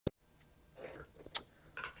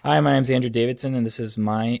Hi, my name is Andrew Davidson, and this is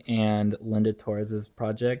my and Linda Torres'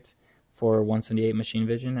 project for 178 Machine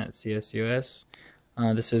Vision at CSUS.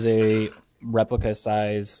 This is a replica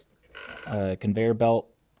size conveyor belt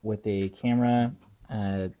with a camera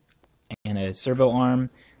uh, and a servo arm.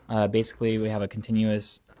 Basically, we have a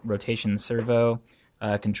continuous rotation servo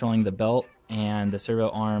controlling the belt, and the servo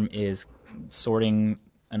arm is sorting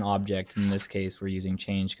an object. In this case, we're using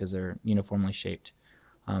change because they're uniformly shaped.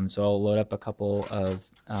 So I'll load up a couple of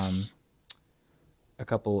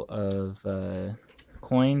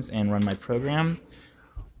coins and run my program,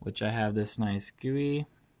 which I have this nice GUI.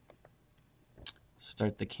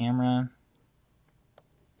 Start the camera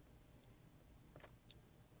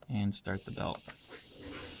and start the belt.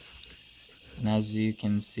 And as you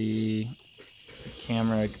can see, the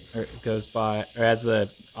camera goes by, or as the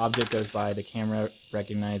object goes by, the camera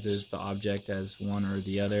recognizes the object as one or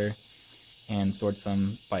the other and sorts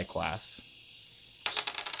them by class.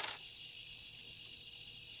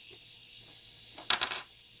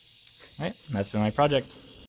 All right, that's been my project.